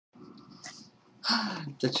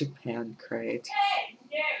The Japan crate.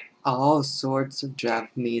 All sorts of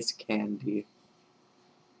Japanese candy.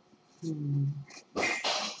 I'll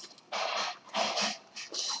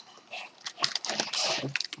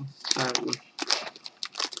start with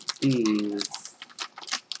these.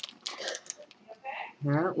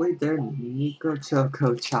 Apparently they're Nikko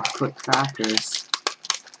Choco chocolate crackers.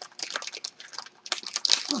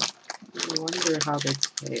 I wonder how they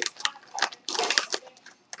taste.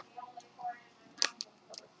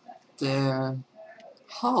 They're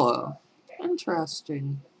hollow.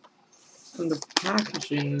 Interesting. From the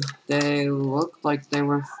packaging, they looked like they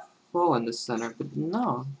were full in the center, but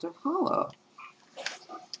no, they're hollow.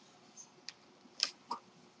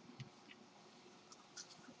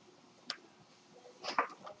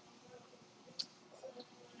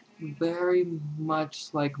 Very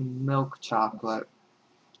much like milk chocolate.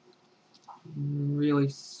 Really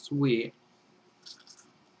sweet.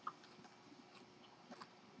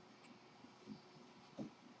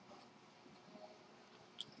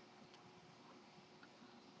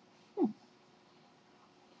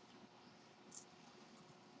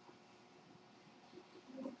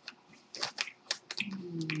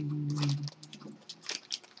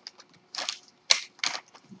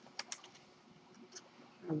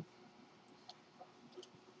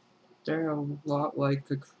 They're a lot like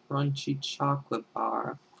a crunchy chocolate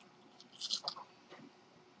bar.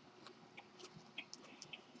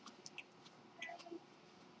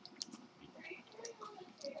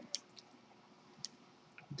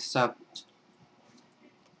 Except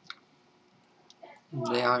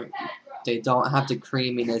they don't have the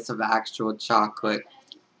creaminess of actual chocolate.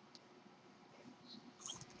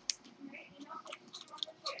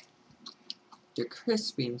 They're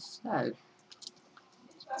crispy instead.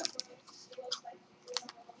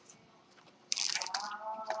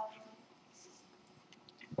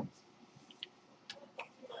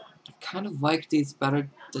 Kind of like these better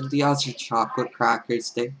than the other chocolate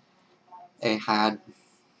crackers they had,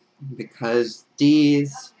 because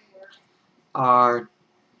these are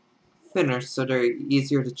thinner, so they're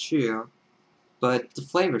easier to chew, but the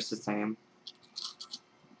flavor's the same.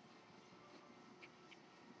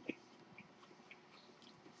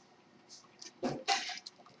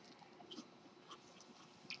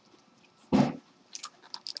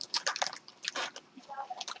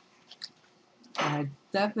 I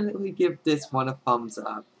definitely give this one a thumbs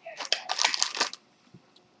up.